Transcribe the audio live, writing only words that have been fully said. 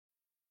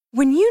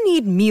When you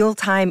need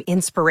mealtime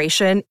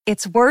inspiration,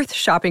 it's worth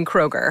shopping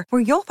Kroger,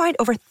 where you'll find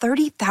over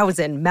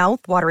 30,000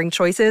 mouth-watering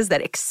choices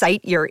that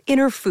excite your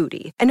inner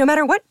foodie. And no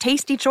matter what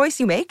tasty choice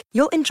you make,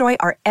 you'll enjoy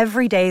our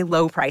everyday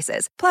low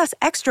prices, plus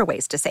extra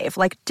ways to save,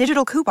 like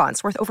digital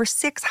coupons worth over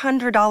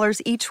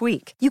 $600 each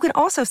week. You can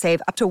also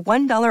save up to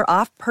 $1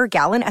 off per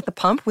gallon at the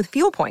pump with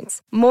fuel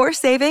points. More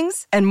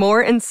savings and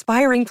more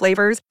inspiring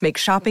flavors make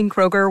shopping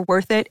Kroger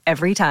worth it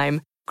every time.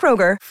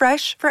 Kroger,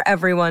 fresh for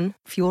everyone.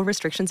 Fuel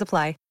restrictions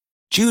apply.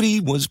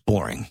 Judy was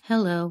boring.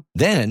 Hello.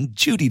 Then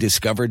Judy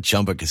discovered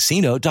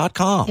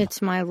ChumbaCasino.com.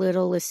 It's my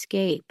little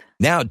escape.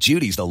 Now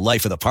Judy's the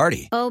life of the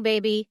party. Oh,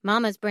 baby,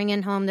 mama's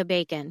bringing home the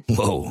bacon.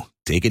 Whoa,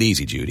 take it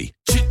easy, Judy.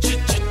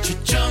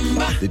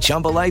 The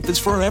Chumba life is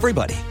for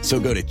everybody. So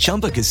go to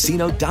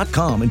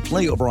ChumbaCasino.com and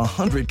play over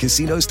 100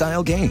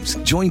 casino-style games.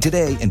 Join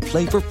today and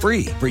play for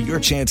free for your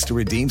chance to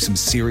redeem some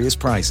serious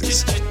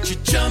prizes.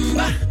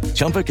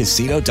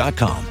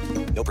 ChumbaCasino.com.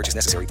 No purchase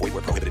necessary. Void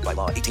where prohibited by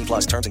law. 18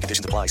 plus terms and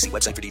conditions apply. See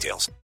website for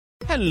details.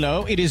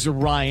 Hello, it is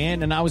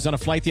Ryan, and I was on a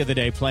flight the other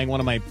day playing one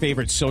of my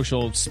favorite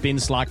social spin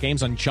slot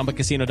games on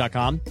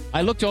ChumbaCasino.com.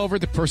 I looked over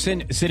at the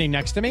person sitting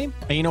next to me, and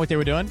you know what they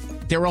were doing?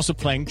 They were also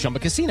playing Chumba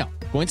Casino.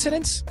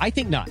 Coincidence? I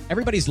think not.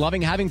 Everybody's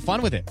loving having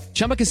fun with it.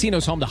 Chumba Casino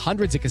is home to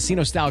hundreds of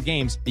casino-style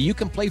games that you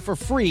can play for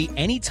free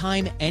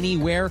anytime,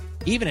 anywhere,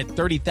 even at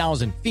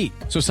 30,000 feet.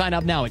 So sign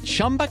up now at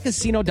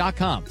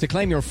ChumbaCasino.com to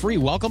claim your free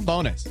welcome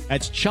bonus.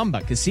 That's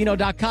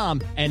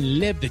ChumbaCasino.com and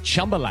live the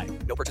Chumba life.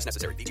 No purchase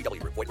necessary.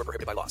 VGW. Void where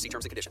prohibited by law. See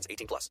terms and conditions.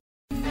 18 plus.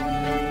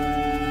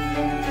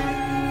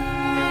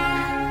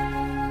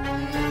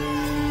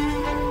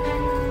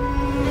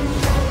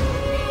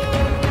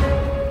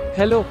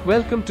 Hello,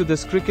 welcome to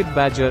this Cricket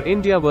Badger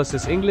India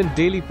vs England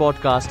daily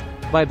podcast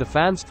by the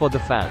fans for the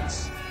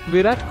fans.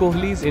 Virat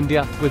Kohli's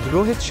India, with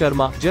Rohit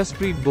Sharma,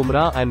 Jasprit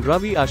Bumrah and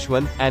Ravi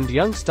Ashwin, and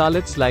young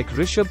starlets like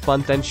Rishabh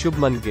Pant and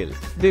Shubman Gill.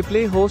 They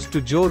play host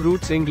to Joe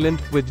Root's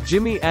England, with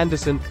Jimmy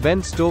Anderson,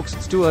 Ben Stokes,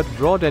 Stuart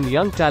Broad and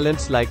young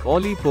talents like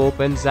Ollie Pope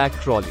and Zach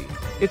Crawley.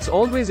 It's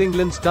always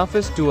England's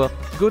toughest tour.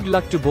 Good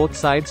luck to both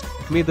sides.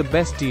 May the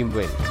best team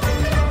win.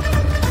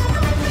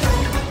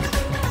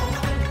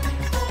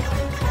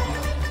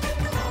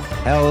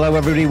 Hello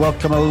everybody,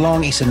 welcome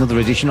along. It's another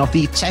edition of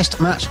the Test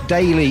Match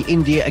Daily.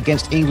 India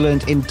against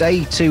England in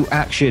Day 2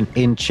 action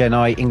in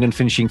Chennai. England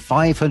finishing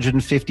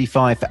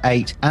 555 for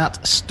 8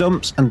 at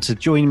stumps. And to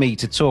join me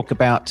to talk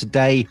about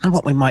today and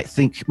what we might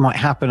think might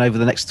happen over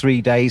the next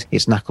 3 days,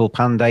 it's Nakul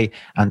Pandey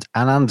and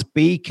Anand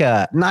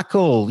Beaker.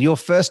 Nakul, your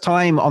first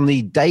time on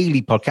the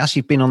Daily podcast.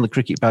 You've been on the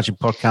Cricket Badger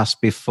podcast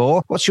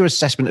before. What's your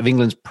assessment of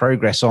England's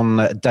progress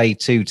on Day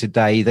 2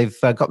 today? They've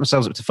got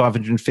themselves up to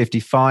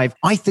 555.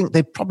 I think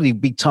they'd probably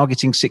be targeting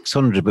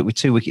 600, but with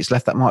 2 wickets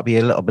left, that might be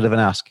a little bit of an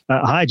ask.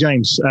 Hi,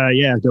 James.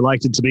 Yeah,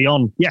 delighted to be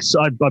on. Yes,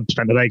 I've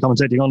spent the day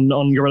commentating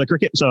on Guerrilla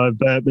Cricket, so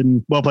I've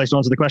been well placed to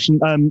answer the question.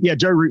 Yeah,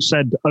 Joe Root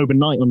said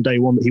overnight on day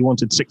 1 that he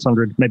wanted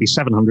 600, maybe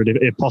 700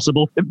 if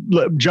possible.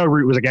 Look, Joe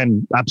Root was,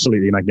 again,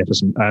 absolutely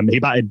magnificent. He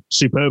batted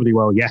superbly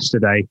well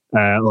yesterday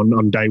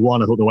on day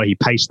 1. I thought the way he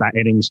paced that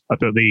innings, I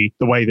thought the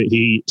way that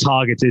he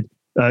targeted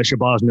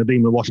Shabazz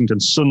Nadeem and Washington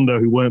Sundar,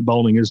 who weren't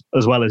bowling as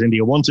well as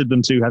India wanted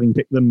them to, having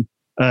picked them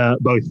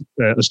both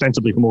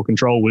ostensibly for more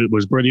control,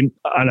 was brilliant.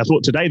 And I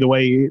thought today the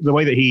way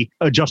that he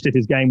adjusted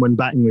his game when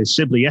batting with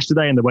Sibley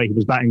yesterday and the way he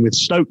was batting with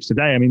Stokes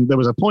today, I mean, there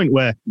was a point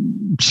where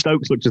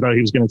Stokes looked as though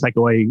he was going to take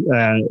away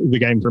the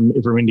game from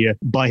India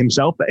by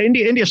himself. But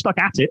India stuck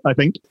at it, I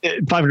think.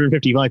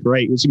 555 for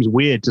 8. It seems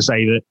weird to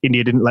say that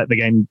India didn't let the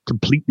game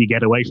completely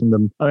get away from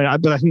them. But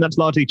I think that's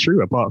largely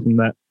true, apart from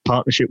that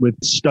partnership with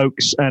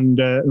Stokes and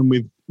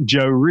with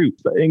Joe Root.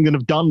 But England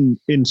have done,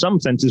 in some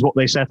senses, what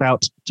they set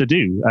out to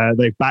do.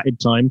 They've batted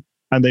time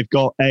and they've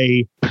got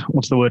a,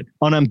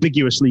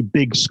 unambiguously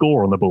big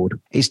score on the board.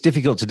 It's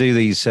difficult to do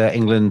these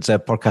England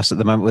podcasts at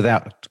the moment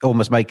without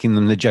almost making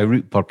them the Joe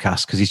Root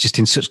podcast, because he's just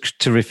in such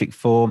terrific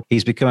form.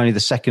 He's become only the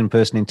second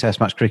person in Test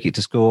match cricket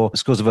to score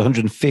scores of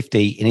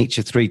 150 in each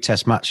of 3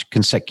 Test match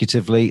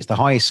consecutively. It's the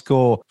highest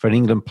score for an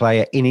England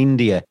player in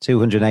India,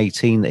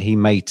 218 that he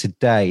made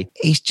today.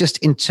 He's just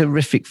in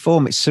terrific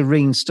form. It's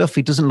serene stuff.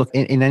 He doesn't look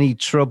in any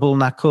trouble,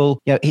 Nakul.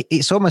 You know,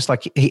 it's almost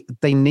like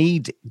they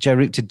need Joe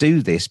Root to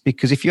do this,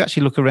 because if you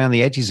actually look around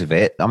the edges of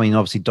it, I mean,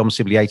 obviously Dom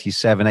Sibley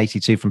 87,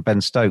 82 from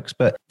Ben Stokes,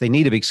 but they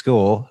need a big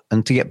score,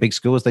 and to get big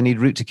scores, they need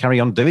Root to carry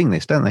on doing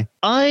this, don't they?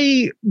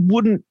 I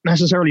wouldn't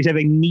necessarily say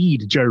they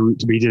need Joe Root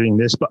to be doing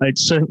this, but it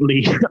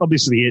certainly,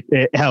 obviously,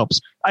 it helps.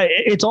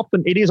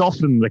 It is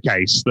often the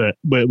case that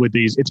with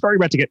these, it's very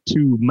rare to get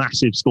 2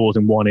 massive scores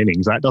in one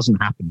innings. That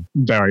doesn't happen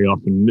very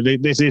often.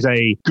 This is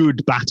a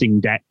good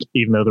batting deck,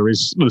 even though there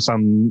is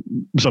some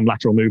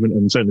lateral movement,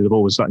 and certainly the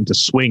ball was starting to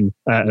swing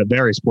at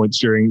various points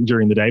during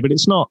the day. But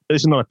it's not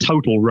a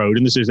total road,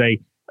 and this is a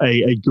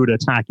good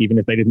attack, even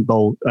if they didn't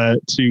bowl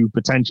to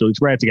potential.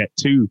 It's rare to get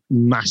 2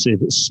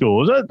 massive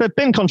scores. There have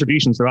been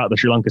contributions throughout the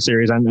Sri Lanka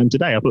series, and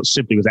today I thought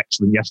Sibley was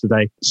excellent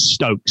yesterday.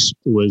 Stokes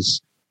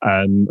was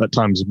at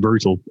times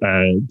brutal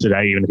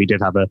today, even if he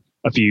did have a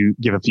few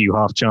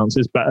half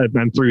chances. But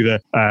and through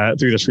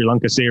the Sri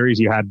Lanka series,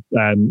 you had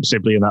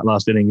Sibley in that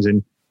last innings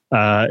in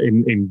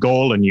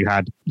goal, and you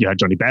had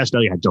Johnny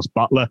Bairstow, you had Josh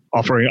Buttler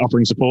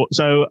offering support.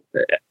 So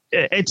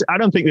I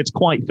don't think it's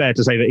quite fair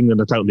to say that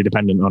England are totally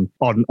dependent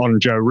on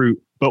Joe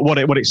Root. But what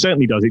it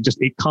certainly does,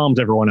 it calms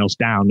everyone else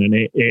down,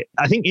 and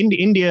I think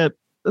India.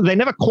 They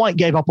never quite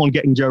gave up on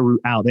getting Joe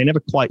Root out. They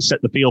never quite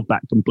set the field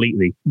back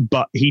completely,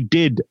 but he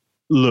did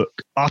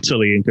look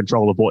utterly in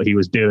control of what he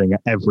was doing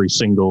at every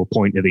single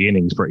point of the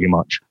innings, pretty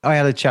much. I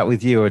had a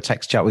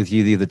text chat with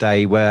you the other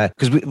day where,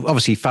 because we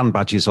obviously fan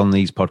badges on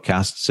these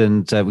podcasts,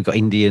 and we've got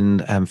Indian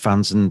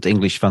fans and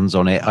English fans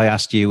on it. I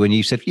asked you and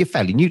you said you're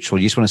fairly neutral.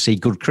 You just want to see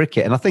good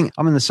cricket. And I think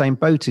I'm in the same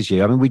boat as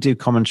you. I mean, we do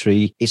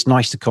commentary. It's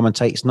nice to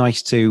commentate. It's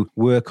nice to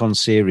work on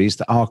series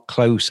that are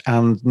close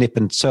and nip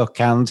and tuck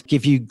and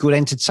give you good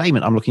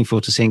entertainment. I'm looking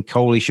forward to seeing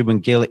Kohli,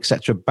 Shubman Gill,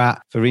 etc.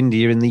 bat for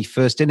India in the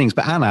first innings.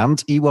 But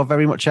Anand, you are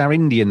very much our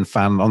Indian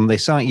fan on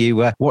this, aren't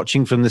you?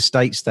 Watching from the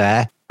States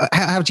there.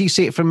 How do you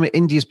see it from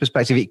India's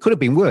perspective? It could have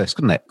been worse,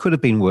 couldn't it? Could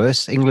have been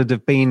worse. England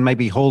have been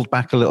maybe hauled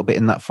back a little bit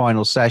in that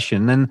final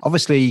session. And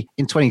obviously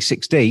in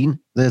 2016,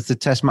 there's the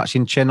test match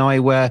in Chennai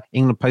where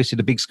England posted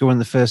a big score in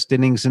the first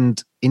innings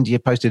and India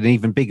posted an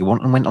even bigger one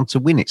and went on to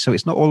win it. So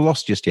it's not all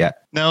lost just yet.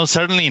 No,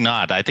 certainly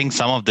not. I think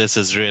some of this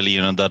is really,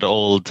 that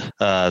old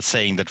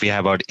saying that we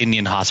have about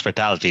Indian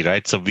hospitality,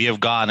 right? So we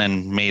have gone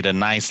and made a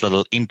nice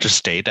little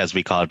interstate, as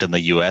we call it in the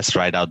US,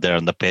 right out there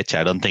on the pitch.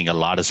 I don't think a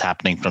lot is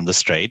happening from the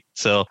straight.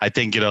 So I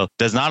think,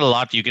 there's not a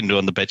lot you can do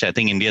on the pitch. I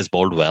think India's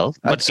bowled well,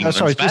 but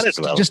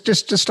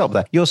just stop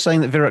there. You're saying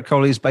that Virat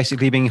Kohli is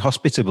basically being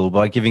hospitable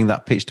by giving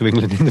that pitch to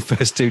England in the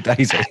first 2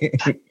 days.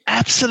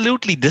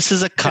 Absolutely. This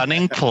is a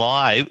cunning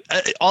ploy.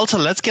 Also,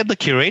 let's get the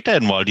curator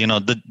involved.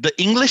 The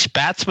English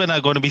batsmen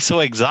are going to be so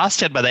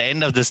exhausted by the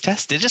end of this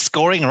test. They're just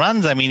scoring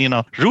runs. I mean,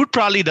 Root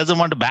probably doesn't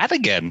want to bat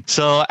again.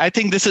 So I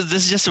think this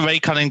is just a very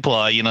cunning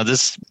ploy.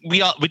 We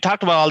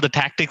talked about all the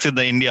tactics in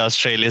the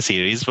India-Australia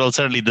series. Well,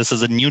 certainly this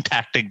is a new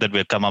tactic that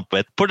we've come up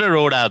with. Put a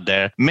road out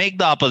there, make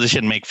the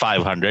opposition make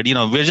 500.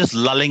 We're just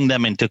lulling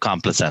them into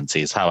complacency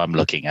is how I'm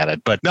looking at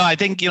it. But no, I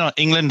think,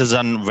 England has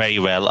done very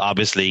well.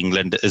 Obviously,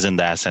 England is in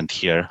the ascent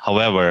here.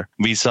 However,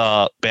 we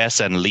saw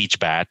Bess and Leach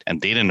bat, and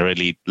they didn't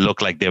really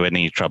look like they were in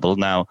any trouble.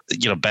 Now,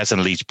 Bess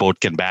and Leach both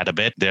can bat a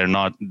bit. They're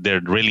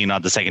really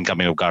not the second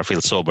coming of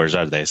Garfield Sobers,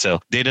 are they? So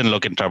they didn't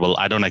look in trouble.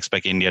 I don't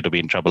expect India to be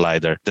in trouble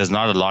either. There's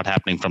not a lot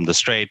happening from the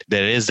straight.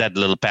 There is that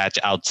little patch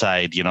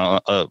outside,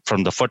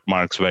 from the foot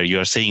marks where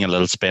you're seeing a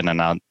little spin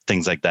and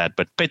things like that.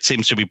 But pitch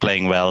seems to be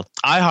playing well.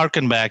 I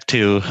harken back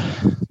to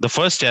the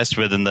first test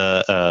within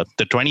the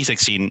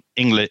 2016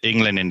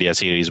 England-India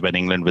series when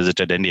England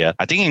visited India.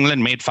 I think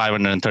England made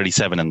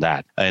 537 in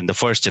that in the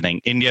first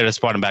inning. India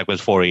responded back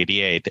with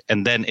 488,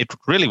 and then it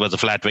really was a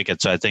flat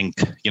wicket. So I think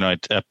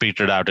it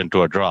petered out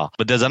into a draw.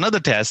 But there's another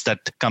test that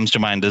comes to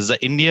mind is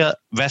the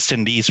India-West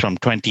Indies from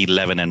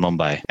 2011 in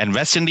Mumbai, and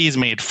West Indies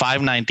made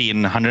 590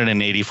 in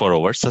 184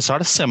 overs. So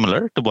sort of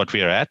similar to what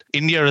we are at.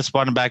 India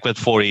responded back with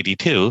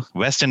 482.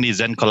 West Indies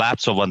then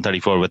collapsed for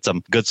 134 with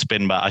some good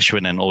spin by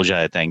Ashwin and Ojha,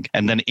 I think.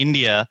 And then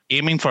India,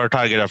 aiming for a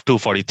target of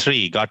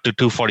 243, got to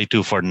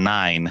 242 for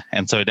 9.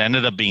 And so it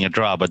ended up being a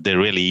draw, but they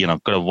really,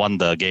 could have won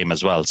the game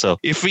as well. So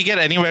if we get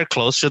anywhere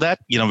close to that,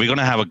 we're going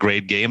to have a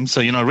great game.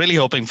 So, really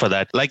hoping for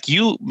that. Like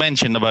you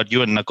mentioned about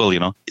you and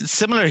Nakul, it's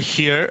similar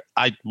here.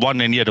 I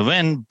want India to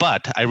win,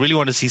 but I really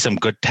want to see some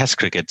good test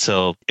cricket.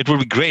 So it would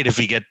be great if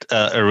we get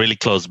a really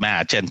close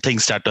match and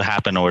things start to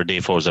happen over day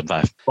 4s and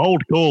 5.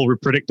 Bold call. We're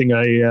predicting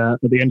at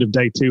the end of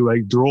day 2,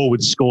 a draw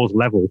with scores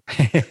level.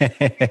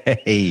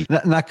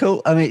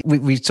 Nakul, I mean,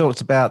 we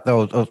talked about,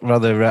 or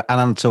rather,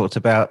 Anand talked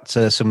about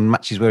some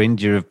matches where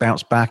India have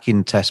bounced back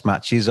in test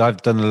matches.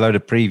 I've done a load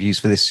of previews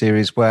for this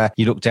series where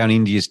you look down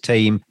India's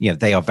team,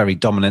 they are very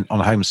dominant on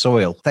home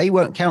soil. They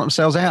won't count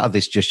themselves out of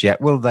this just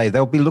yet, will they?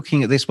 They'll be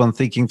looking at this one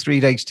thinking 3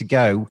 days to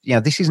go.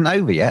 This isn't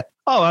over yet.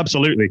 Oh,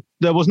 absolutely.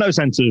 There was no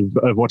sense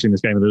of watching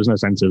this game. There was no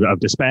sense of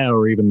despair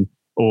or even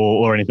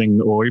or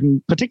anything, or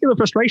even particular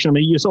frustration. I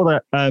mean, you saw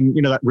that,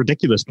 that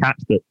ridiculous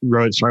catch that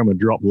Rohit Sharma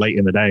dropped late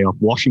in the day off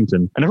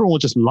Washington, and everyone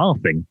was just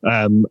laughing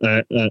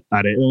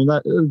at it.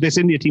 And this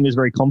India team is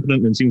very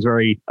confident and seems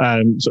very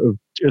sort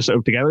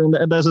of together.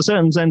 And there's a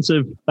certain sense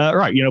of,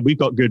 we've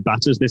got good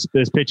batters.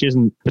 This pitch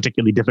isn't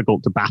particularly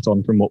difficult to bat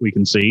on from what we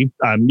can see.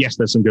 Yes,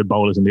 there's some good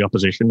bowlers in the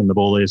opposition, and the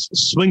ball is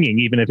swinging,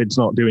 even if it's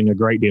not doing a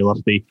great deal off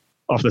the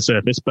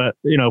surface. But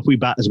if we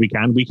bat as we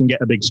can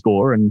get a big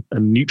score and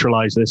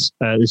neutralize this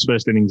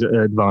first innings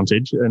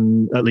advantage,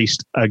 and at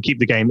least keep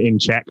the game in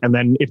check. And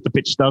then if the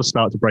pitch does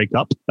start to break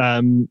up,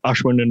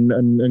 Ashwin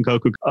and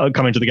Koku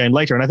come into the game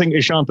later. And I think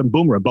Ishant and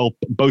Bumrah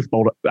both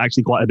bowled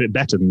actually quite a bit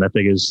better than their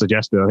figures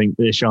suggested. I think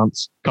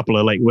Ishant's couple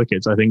of late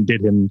wickets, I think,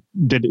 did him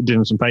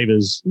some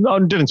favors. No,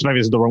 did him some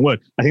favors is the wrong word.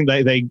 I think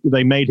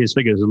they made his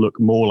figures look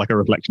more like a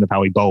reflection of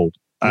how he bowled.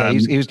 Yeah,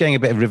 he was getting a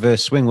bit of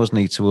reverse swing, wasn't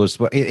he, towards,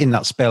 in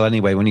that spell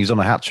anyway, when he was on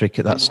a hat-trick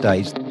at that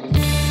stage.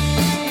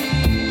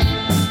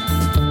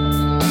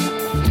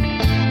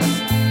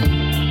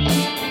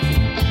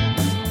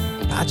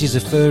 Badgers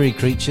are furry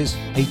creatures.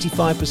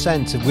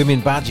 85% of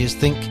women badgers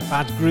think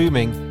bad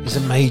grooming is a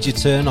major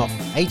turn-off.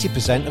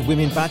 80% of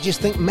women badgers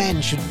think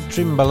men should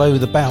trim below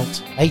the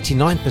belt.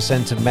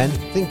 89% of men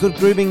think good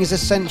grooming is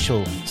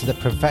essential to their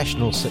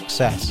professional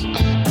success.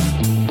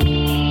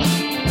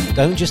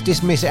 Don't just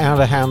dismiss it out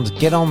of hand.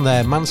 Get on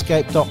there,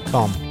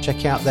 manscaped.com.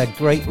 Check out their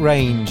great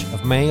range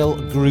of male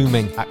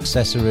grooming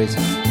accessories.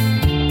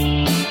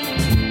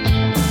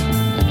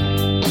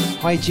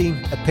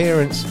 Hygiene,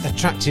 appearance,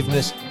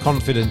 attractiveness,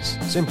 confidence.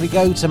 Simply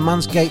go to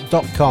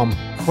manscaped.com.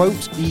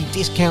 Quote the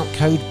discount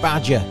code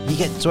BADGER. You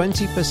get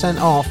 20%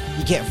 off,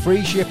 you get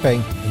free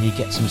shipping, and you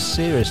get some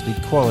seriously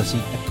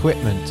quality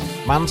equipment.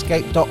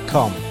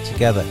 Manscaped.com.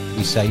 Together,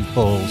 we save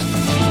balls.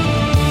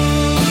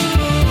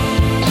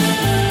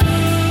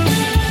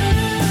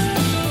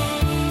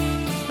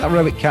 That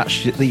Rowett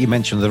catch that you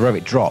mentioned, the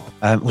Rowett drop,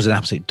 was an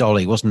absolute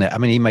dolly, wasn't it? I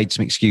mean, he made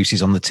some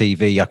excuses on the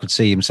TV. I could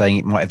see him saying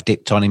it might have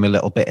dipped on him a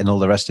little bit and all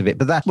the rest of it.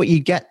 But that's what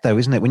you get, though,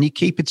 isn't it? When you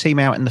keep a team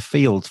out in the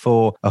field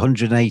for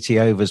 180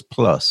 overs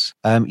plus,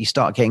 you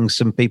start getting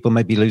some people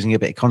maybe losing a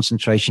bit of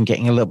concentration,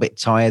 getting a little bit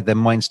tired. Their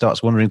mind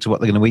starts wondering to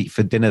what they're going to eat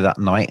for dinner that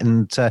night.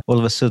 And all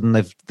of a sudden,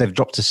 they've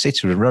dropped a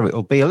sitter, and Rowett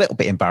will be a little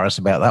bit embarrassed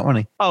about that, won't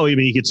he? Oh, I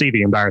mean, you could see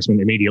the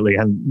embarrassment immediately,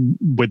 and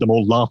with them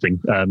all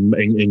laughing,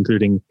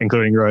 including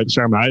Rohit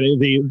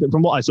Sharma.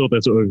 From what I saw,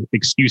 the sort of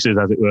excuses,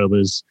 as it were,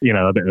 was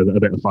a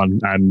bit of fun,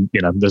 and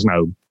there's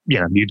no.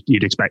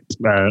 You'd expect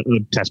a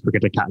Test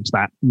cricketer to catch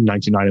that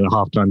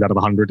 99.5 times out of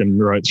 100, and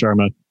Rohit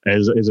Sharma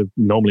is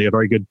normally a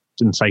very good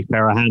and safe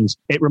pair of hands.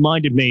 It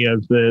reminded me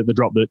of the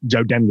drop that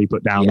Joe Denley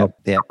put down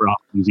after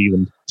New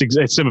Zealand.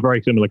 It's a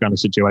very similar kind of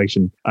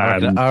situation. I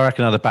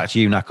reckon I'd have backed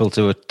you, Knuckle,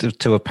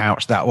 to a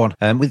pouch that one.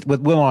 With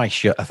Will I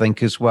shut, I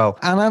think, as well.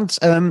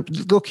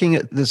 And looking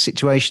at the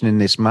situation in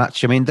this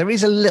match, I mean, there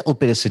is a little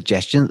bit of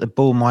suggestion that the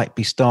ball might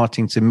be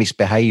starting to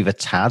misbehave a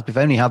tad. We've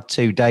only had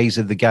 2 days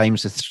of the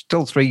games. There's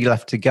still 3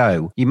 left to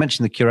go. You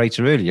mentioned the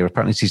curator earlier.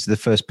 Apparently, this is the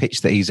first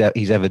pitch that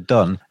he's ever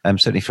done,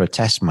 certainly for a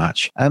Test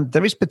match.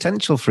 There is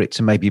potential for it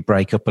to maybe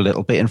break up a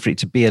little bit and for it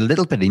to be a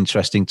little bit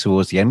interesting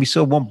towards the end. We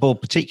saw one ball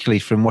particularly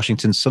from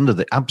Washington Sundar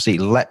that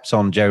absolutely leapt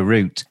on Joe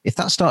Root. If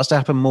that starts to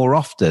happen more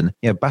often,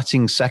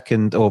 batting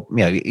second or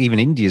even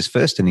India's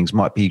first innings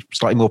might be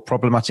slightly more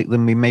problematic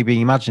than we may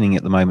be imagining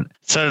at the moment.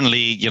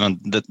 Certainly,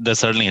 there's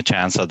certainly a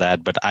chance of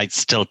that, but I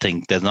still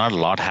think there's not a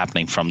lot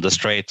happening from the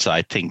straight. So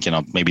I think,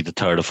 maybe the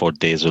 3rd or 4th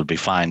days will be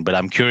fine. But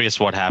I'm curious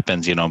what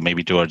happens,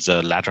 maybe towards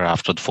the latter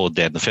half of the 4th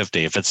day and the 5th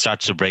day. If it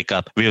starts to break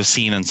up, we have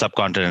seen in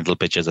subcontinental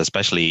pitches,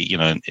 especially,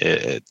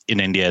 in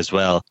India as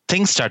well,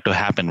 things start to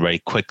happen very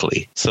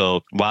quickly.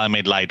 So while I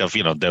made light of,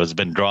 there's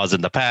been draws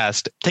in the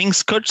past,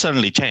 things could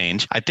certainly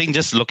change. I think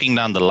just looking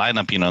down the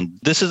lineup,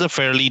 this is a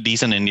fairly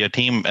decent India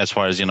team as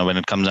far as, when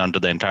it comes down to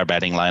the entire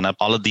batting lineup.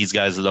 All of these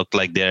guys look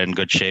like they're in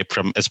good shape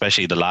from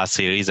especially the last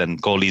series,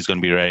 and Kohli's going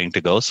to be raring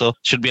to go. So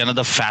should be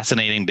another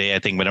fascinating day. I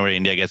think whenever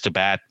India gets to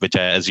bat, which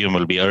I assume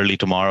will be early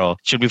tomorrow,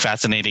 should be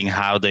fascinating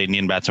how the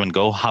Indian batsmen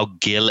go, how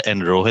Gill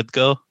and Rohit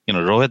go.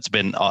 Rohit's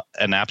been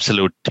an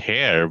absolute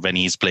tear when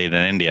he's played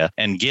in India.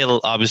 And Gill,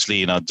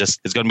 obviously,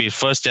 just is going to be his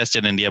first Test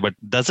in India, but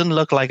doesn't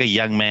look like a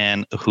young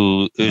man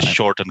who is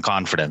short in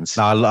confidence.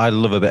 No, I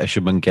love a bit of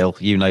Shubman Gill.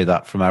 You know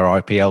that from our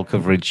IPL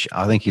coverage.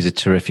 I think he's a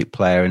terrific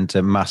player and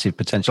a massive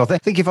potential. I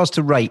think if I was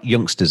to rate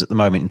youngsters at the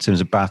moment in terms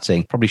of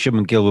batting, probably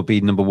Shubman Gill would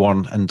be number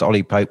 1 and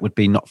Ollie Pope would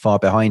be not far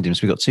behind him.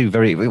 So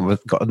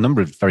we've got a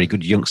number of very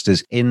good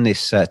youngsters in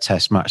this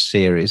Test match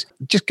series.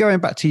 Just going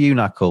back to you,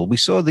 Knuckle, we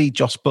saw the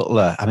Jos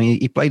Buttler. I mean,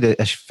 he played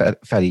a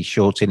fairly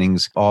short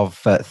innings of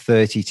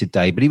 30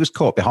 today, but he was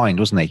caught behind,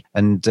 wasn't he?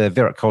 And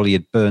Virat Kohli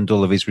had burned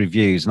all of his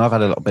reviews. And I've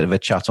had a little bit of a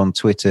chat on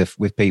Twitter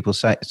with people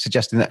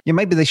suggesting that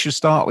maybe they should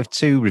start with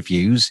 2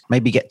 reviews,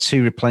 maybe get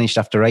 2 replenished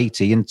after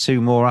 80 and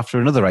 2 more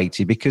after another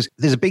 80, because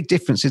there's a big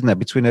difference, isn't there,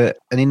 between an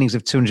innings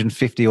of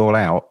 250 all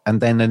out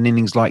and then an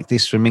innings like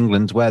this from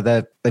England where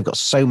they've got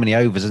so many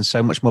overs and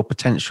so much more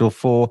potential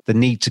for the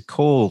need to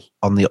call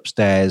on the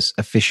upstairs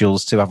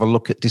officials to have a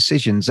look at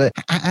decisions.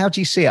 How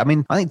do you see it? I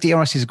mean, I think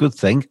DRS is a good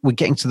thing. We're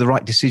getting to the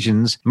right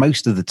decisions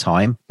most of the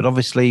time, but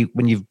obviously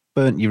when you've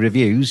burnt your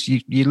reviews,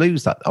 you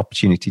lose that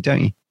opportunity,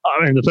 don't you?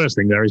 I mean, the first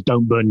thing there is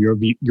don't burn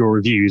your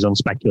reviews on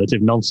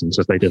speculative nonsense,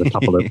 as they did a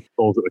couple of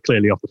balls that were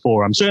clearly off the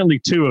forearm. Certainly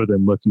 2 of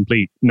them were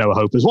complete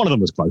no-hopers. One of them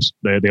was close,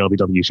 the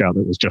LBW shout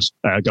that was just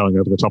going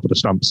over the top of the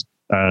stumps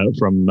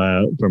from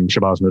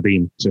Shabazz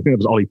Nadeem. So I think it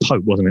was Ollie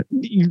Pope, wasn't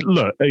it?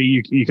 Look,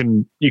 you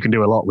can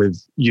do a lot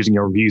with using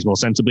your reviews more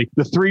sensibly.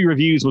 The 3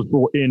 reviews was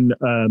brought in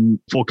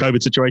for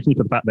COVID situations,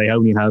 for the fact they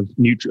only have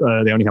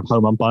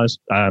home umpires.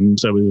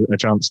 So it was a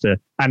chance to,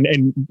 and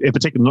in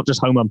particular, not just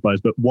home umpires,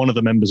 but one of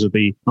the members of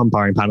the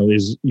umpiring panel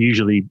is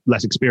usually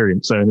less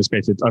experienced. So in this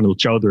case, it's Anil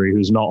Chaudhary,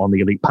 who's not on the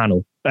elite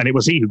panel. And it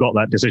was he who got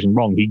that decision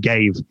wrong. He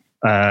gave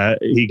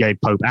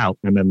Pope out,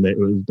 and then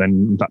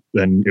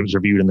it was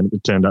reviewed, and then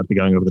it turned out to be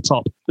going over the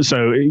top.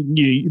 So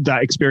that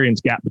experience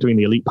gap between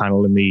the elite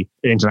panel and the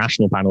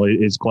international panel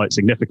is quite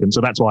significant.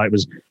 So that's why it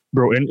was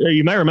brought in.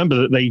 You may remember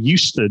that they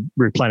used to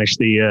replenish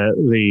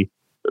the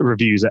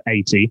reviews at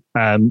 80.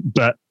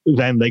 But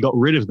then they got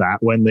rid of that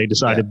when they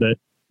decided that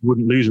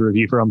wouldn't lose a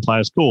review for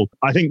umpire's call.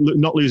 I think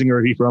not losing a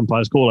review for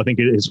umpire's call, I think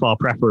it is far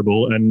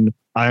preferable. And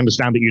I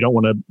understand that you don't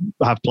want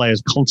to have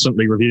players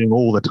constantly reviewing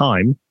all the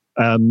time.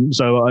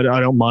 So I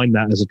don't mind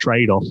that as a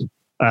trade-off.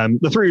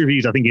 The 3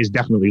 reviews, I think, is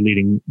definitely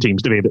leading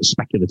teams to be a bit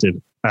speculative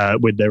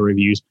with their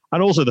reviews.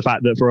 And also the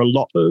fact that for a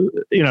lot,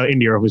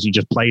 India obviously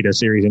just played a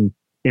series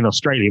in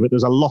Australia, but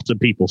there's a lot of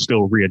people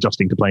still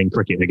readjusting to playing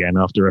cricket again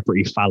after a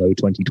pretty fallow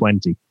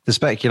 2020. The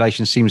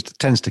speculation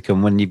tends to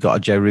come when you've got a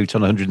Joe Root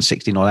on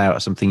 160 not out or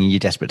something and you're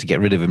desperate to get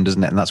rid of him,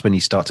 doesn't it? And that's when you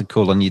start to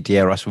call on your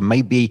DRS when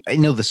maybe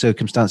in other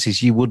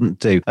circumstances you wouldn't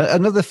do.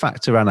 Another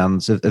factor,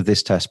 Anand, of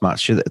this test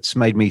match that's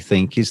made me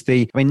think is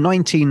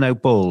 19 no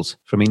balls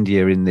from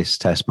India in this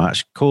test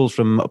match, calls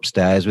from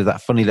upstairs with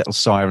that funny little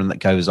siren that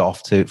goes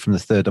off from the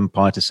third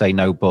umpire to say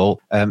no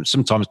ball,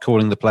 sometimes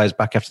calling the players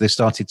back after they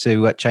started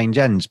to change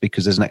ends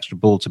because there's an extra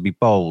ball to be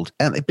bowled.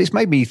 It's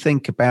made me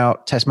think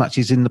about test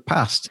matches in the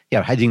past,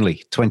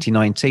 Headingley,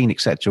 2019,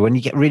 etc. When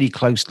you get really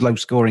close,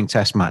 low-scoring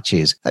test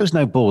matches, those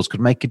no balls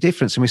could make a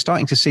difference, and we're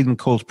starting to see them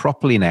called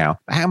properly now.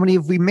 How many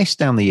have we missed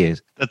down the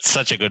years? That's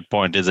such a good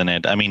point, isn't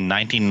it? I mean,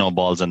 19 no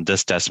balls in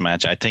this test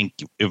match. I think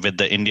with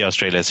the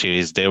India-Australia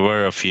series, there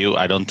were a few.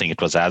 I don't think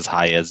it was as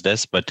high as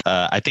this, but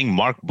I think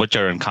Mark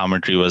Butcher in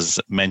commentary was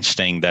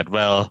mentioning that,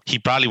 well, he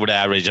probably would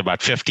average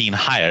about 15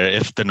 higher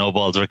if the no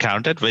balls were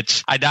counted,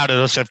 which I doubt it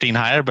was 15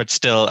 higher, but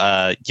still,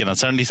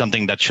 certainly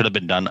something that should have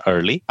been done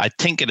early. I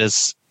think it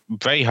is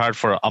very hard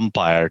for an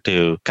umpire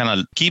to kind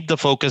of keep the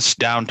focus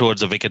down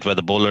towards the wicket where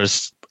the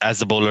bowler's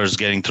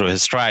getting through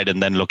his stride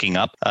and then looking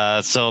up.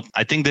 So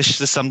I think this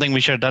is something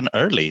we should have done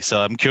early. So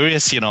I'm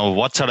curious,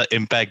 what sort of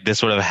impact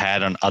this would have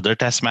had on other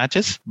test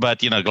matches.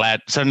 But,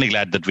 certainly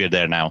glad that we're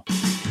there now.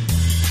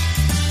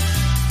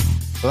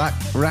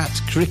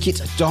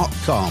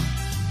 BlackRatCricket.com.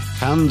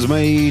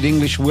 Handmade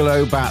English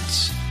willow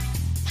bats.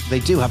 They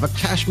do have a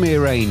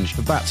cashmere range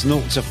for bats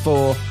 0 to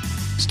 4.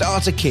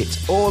 Starter kit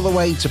all the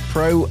way to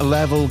pro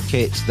level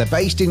kits. They're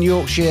based in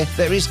Yorkshire.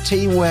 There is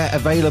teamwear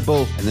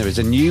available and there is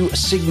a new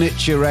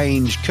signature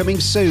range coming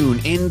soon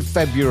in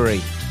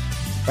February.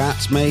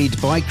 Bats made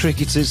by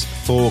cricketers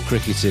for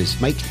cricketers.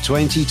 Make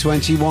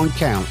 2021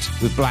 count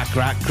with Black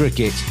Rat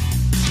Cricket.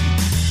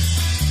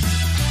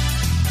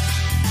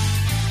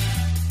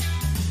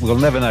 We'll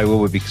never know, will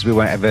we? Because we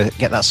won't ever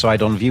get that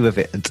side-on view of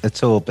it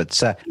at all.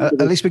 But at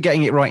least we're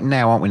getting it right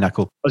now, aren't we,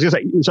 Knuckle? I was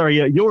going to say, sorry,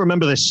 you'll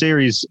remember this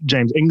series,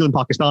 James,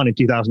 England-Pakistan in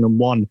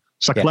 2001.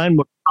 Glenn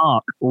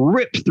Clark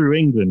ripped through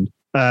England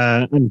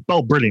and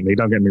bowled brilliantly,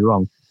 don't get me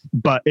wrong.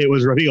 But it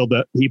was revealed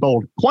that he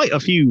bowled quite a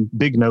few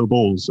big no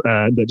balls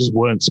that just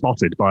weren't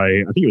spotted by,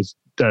 I think it was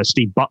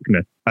Steve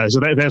Buckner. So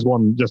there's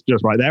one just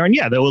right there. And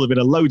there will have been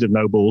a load of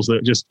no balls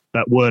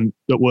that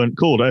weren't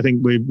called. I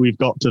think we've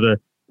got to the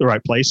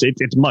right place.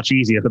 It's much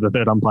easier for the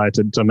third umpire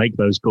to make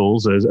those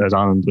calls, as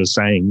Anand was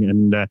saying,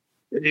 and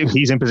if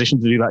he's in position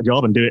to do that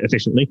job and do it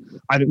efficiently,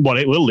 I think what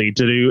it will lead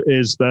to do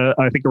is a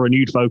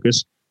renewed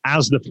focus,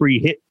 as the free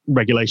hit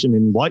regulation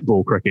in white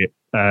ball cricket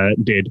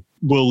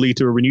will lead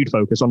to a renewed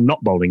focus on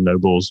not bowling no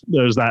balls.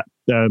 There's that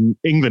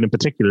England in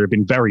particular have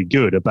been very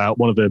good about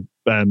one of the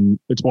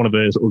sort of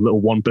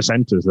little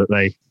 1%ers that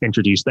they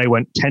introduced. They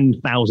went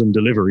 10,000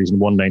 deliveries in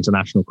one-day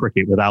international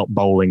cricket without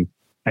bowling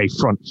a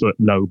front foot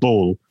no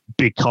ball,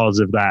 because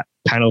of that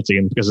penalty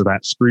and because of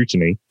that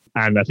scrutiny.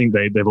 And I think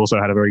they've also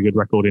had a very good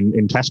record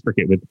in Test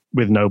cricket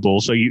with no ball.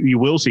 So you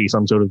will see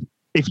some sort of,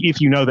 if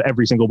you know that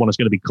every single one is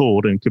going to be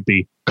called and could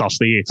be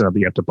costly, you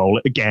have to bowl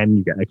it again,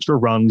 you get extra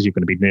runs, you're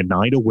going to be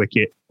denied a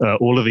wicket,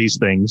 all of these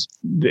things,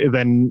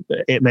 then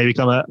it may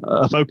become a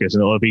focus,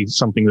 and it'll be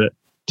something that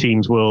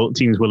teams will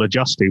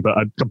adjust to. But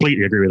I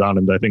completely agree with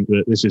Anand. I think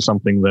that this is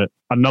something that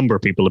a number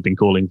of people have been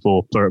calling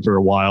for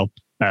a while.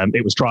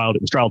 It was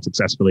trialled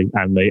successfully,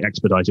 and they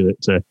expedited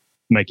it to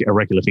make it a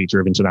regular feature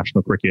of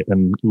international cricket,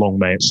 and long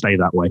may it stay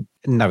that way.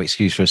 No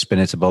excuse for a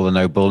spinner to bowl a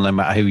no ball, no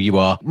matter who you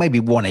are. Maybe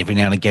one every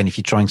now and again if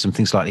you're trying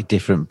something slightly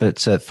different, but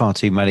far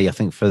too many, I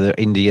think, for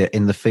India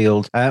in the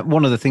field.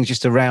 One of the things,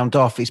 just to round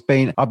off,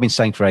 I've been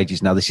saying for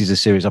ages now, this is a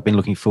series I've been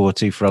looking forward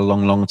to for a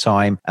long, long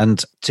time.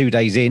 And 2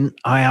 days in,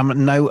 I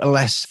am no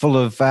less full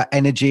of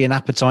energy and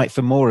appetite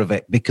for more of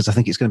it, because I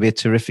think it's going to be a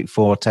terrific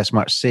 4 test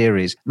match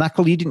series.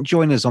 Knuckle, you didn't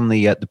join us on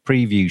the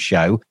preview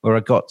show where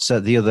I got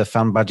the other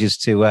fan badges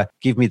to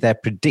give me their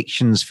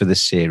predictions for the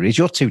series.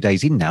 You're 2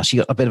 days in now, so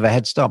you got a bit of a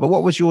head start. But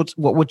what would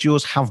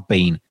yours have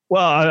been?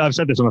 Well, I've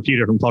said this on a few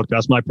different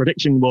podcasts. My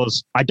prediction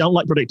was, I don't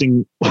like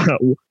predicting.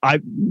 My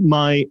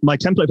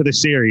template for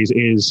this series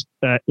is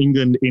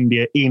England,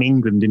 India in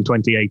England in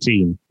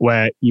 2018,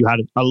 where you had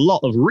a lot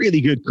of really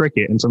good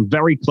cricket and some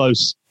very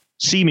close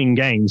seeming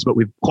games, but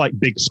with quite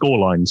big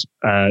scorelines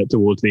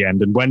towards the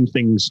end. And when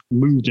things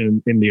moved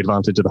in the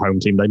advantage of the home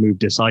team, they moved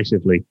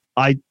decisively.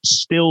 I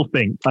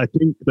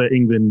think that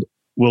England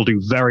will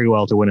do very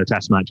well to win a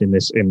test match in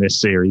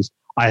this series.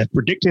 I have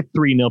predicted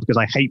 3-0 because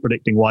I hate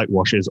predicting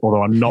whitewashes,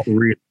 although I'm not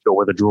really sure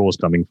where the draw's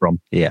coming from.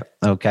 Yeah,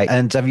 okay.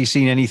 And have you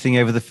seen anything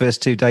over the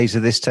first 2 days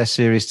of this test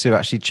series to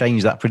actually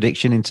change that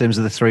prediction in terms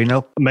of the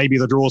 3-0? Maybe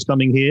the draw's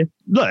coming here.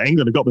 Look,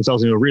 England have got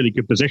themselves in a really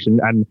good position,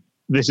 and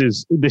this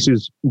is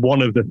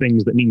one of the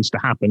things that needs to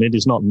happen. It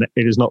is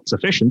not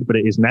sufficient, but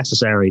it is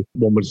necessary,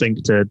 one would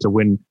think, to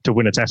win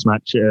a test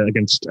match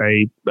against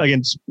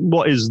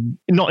what is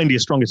not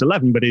India's strongest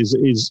 11, but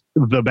is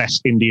the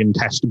best Indian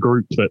test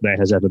group that there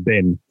has ever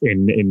been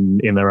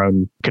in their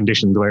own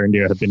conditions, where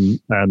India have been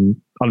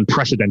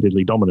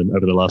unprecedentedly dominant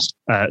over the last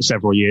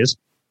several years.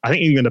 I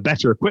think England are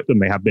better equipped than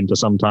they have been for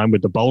some time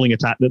with the bowling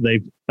attack that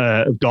they've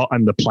got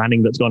and the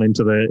planning that's gone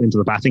into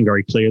the batting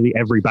very clearly.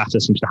 Every batter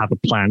seems to have a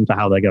plan for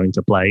how they're going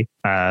to play,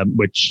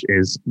 which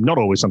is not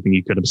always something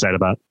you could have said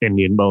about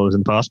Indian bowlers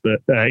in the past,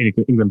 but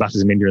England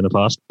batters in India in the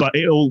past. But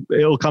it'll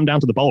come down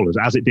to the bowlers,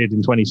 as it did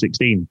in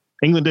 2016.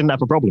 England didn't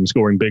have a problem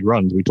scoring big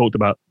runs. We talked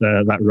about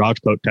that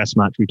Rajkot test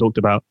match. We've talked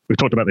about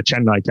the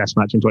Chennai test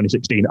match in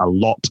 2016 a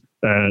lot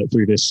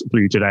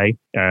through today,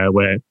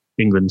 where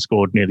England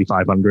scored nearly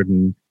 500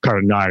 and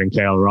Karan Nair and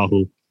KL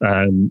Rahul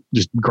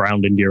just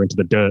ground England into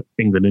the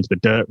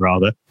dirt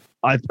rather.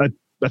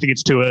 I think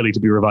it's too early to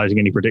be revising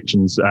any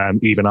predictions,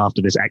 even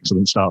after this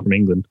excellent start from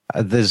England.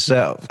 There's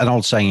an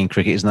old saying in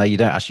cricket, isn't there? You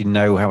don't actually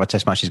know how a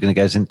test match is going to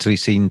go until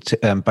you've seen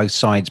both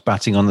sides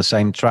batting on the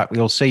same track.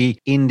 We'll see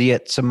India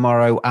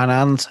tomorrow.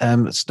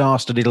 Anand,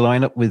 star-studded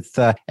lineup with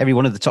every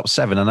one of the top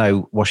 7. I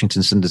know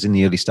Washington Sunders in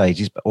the early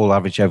stages, but all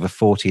average over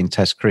 40 in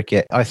test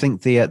cricket. I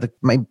think the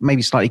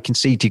maybe slightly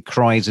conceited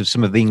cries of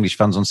some of the English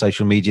fans on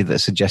social media that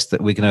suggest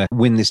that we're going to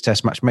win this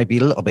test match may be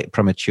a little bit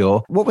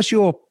premature. What was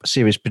your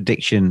series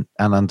prediction,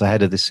 Anand,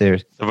 ahead of this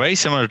series? Very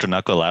similar to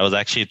Nakul. I was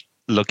actually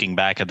looking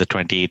back at the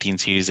 2018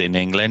 series in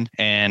England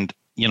and,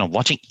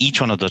 watching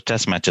each one of those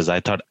test matches, I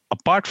thought,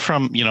 apart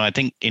from, I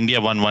think India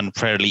won one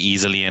fairly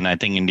easily, and I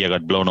think India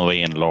got blown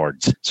away in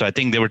Lords. So I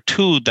think there were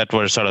 2 that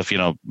were sort of,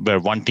 where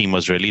one team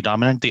was really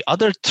dominant. The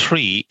other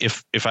 3,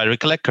 if I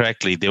recollect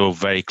correctly, they were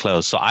very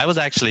close. So I was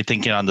actually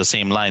thinking on the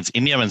same lines.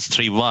 India wins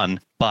 3-1.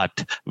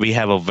 But we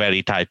have a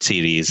very tight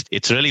series.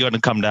 It's really going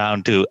to come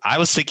down to, I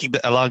was thinking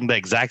along the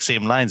exact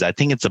same lines. I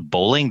think it's a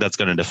bowling that's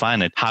going to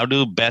define it. How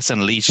do Bess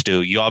and Leach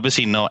do? You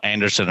obviously know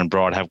Anderson and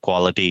Broad have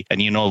quality,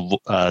 and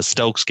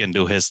Stokes can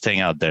do his thing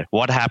out there.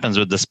 What happens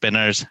with the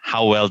spinners?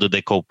 How well do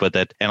they cope with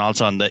it? And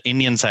also on the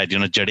Indian side,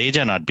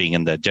 Jadeja not being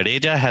in there.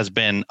 Jadeja has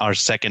been our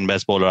second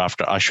best bowler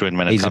after Ashwin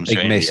when it comes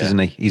to India. He's a big miss, isn't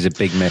he? He's a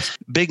big miss.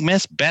 Big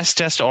miss, best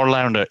test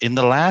all-rounder. In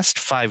the last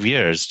 5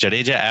 years,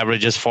 Jadeja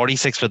averages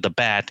 46 with the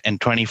bat and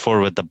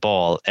 24 with the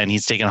ball, and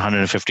he's taken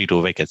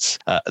 152 wickets.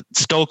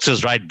 Stokes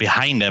is right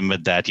behind him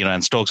with that,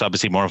 and Stokes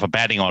obviously more of a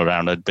batting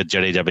all-rounder, but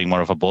Jadeja being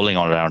more of a bowling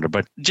all-rounder.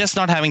 But just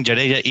not having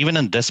Jadeja, even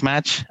in this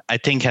match, I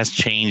think has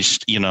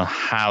changed,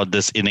 how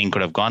this inning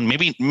could have gone.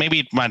 Maybe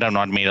it might have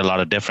not made a lot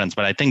of difference,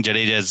 but I think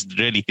Jadeja is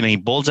really, he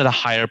bowls at a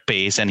higher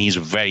pace and he's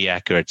very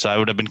accurate. So I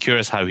would have been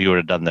curious how he would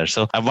have done there.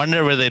 So I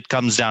wonder whether it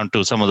comes down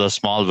to some of those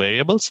small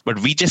variables. But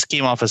we just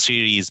came off a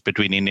series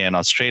between India and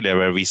Australia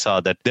where we saw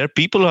that there are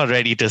people who are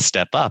ready to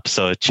step up.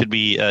 So it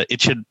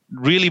should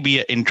really be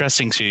an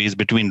interesting series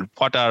between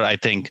what are, I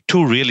think,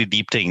 2 really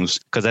deep teams.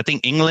 Because I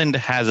think England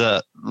has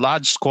a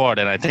large squad,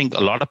 and I think a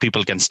lot of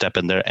people can step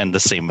in there, and the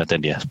same with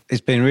India.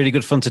 It's been really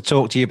good fun to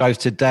talk to you both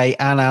today,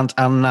 Anand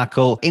and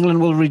Nakul.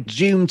 England will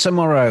resume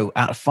tomorrow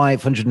at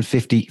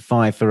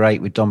 555 for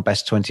 8 with Dom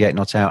Bess 28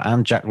 not out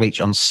and Jack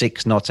Leach on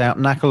 6 not out.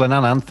 Nakul and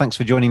Anand, thanks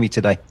for joining me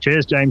today.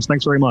 Cheers, James.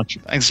 Thanks very much.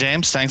 Thanks,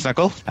 James. Thanks,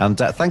 Nakul. And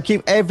thank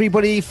you,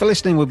 everybody, for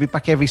listening. We'll be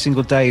back every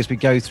single day as we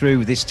go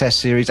through this test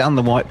series and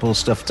the white ball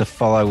stuff to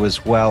follow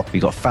as well.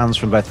 We've got fans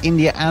from both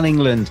India and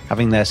England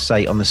having their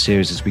say on the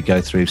series as we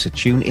go through. So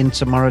tune in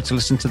tomorrow to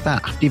listen to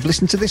that. After you've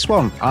listened to this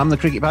one, I'm the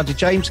Cricket Badger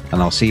James,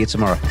 and I'll see you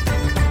tomorrow.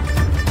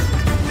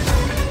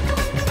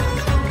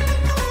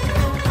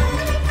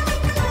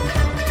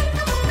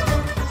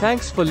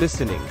 Thanks for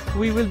listening.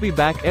 We will be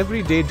back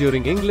every day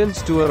during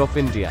England's tour of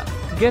India.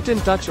 Get in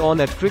touch on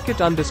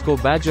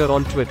 @cricket_badger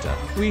on Twitter.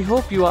 We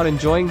hope you are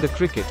enjoying the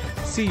cricket.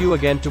 See you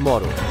again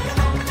tomorrow.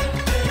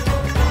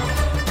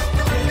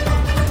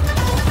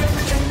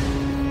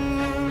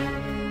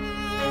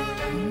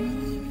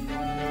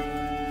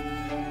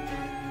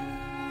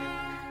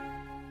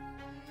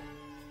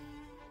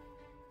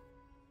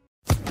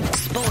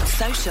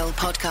 Social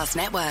Podcast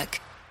Network.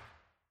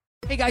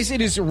 Hey guys, it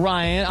is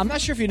Ryan. I'm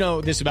not sure if you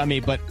know this about me,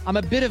 but I'm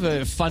a bit of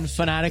a fun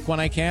fanatic when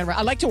I can.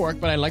 I like to work,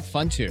 but I like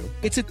fun too.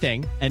 It's a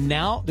thing. And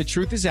now the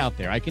truth is out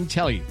there. I can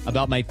tell you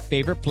about my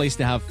favorite place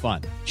to have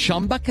fun.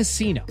 Chumba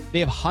Casino. They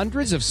have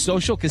hundreds of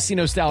social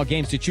casino style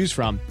games to choose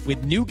from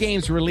with new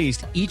games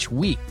released each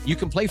week. You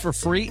can play for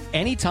free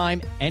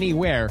anytime,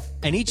 anywhere.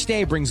 And each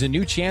day brings a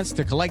new chance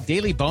to collect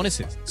daily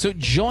bonuses. So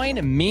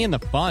join me in the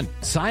fun.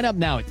 Sign up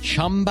now at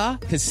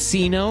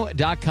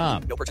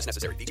ChumbaCasino.com. No purchase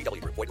necessary.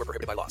 VGW Group. Void where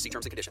prohibited by law. See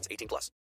terms and conditions. 18+.